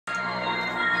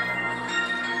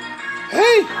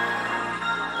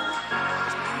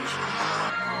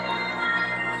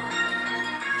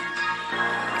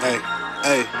Hey,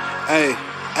 hey, hey,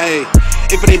 hey.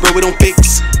 If it ain't bro, we don't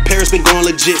fix. Paris been going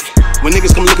legit. When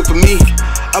niggas come looking for me,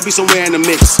 I'll be somewhere in the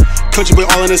mix. Country boy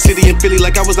all in the city and Philly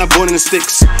like I was not born in the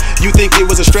sticks. You think it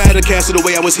was a Stratocaster the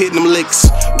way I was hitting them licks.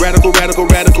 Radical, radical,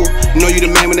 radical. Know you the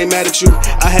man when they mad at you.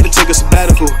 I had to take a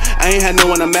sabbatical. I ain't had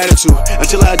no one I'm mad at to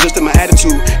until I adjusted my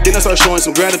attitude. Then I started showing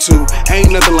some gratitude.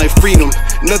 Ain't nothing like freedom,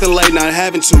 nothing like not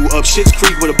having to. Up Shit's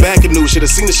Creek with a bag of news.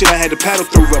 Should've seen the shit I had to paddle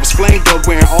through. I was flamed up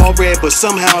wearing all red, but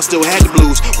somehow I still had the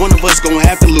blues. One of us gon'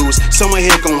 have to lose. Someone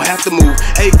here gon' have to move.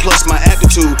 A+ my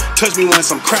aptitude. Touch me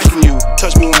once, I'm cracking you.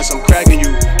 Touch me once, I'm cracking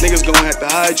you. Niggas gon' have to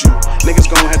hide you. Niggas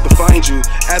gon' have to find you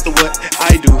after what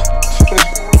I do.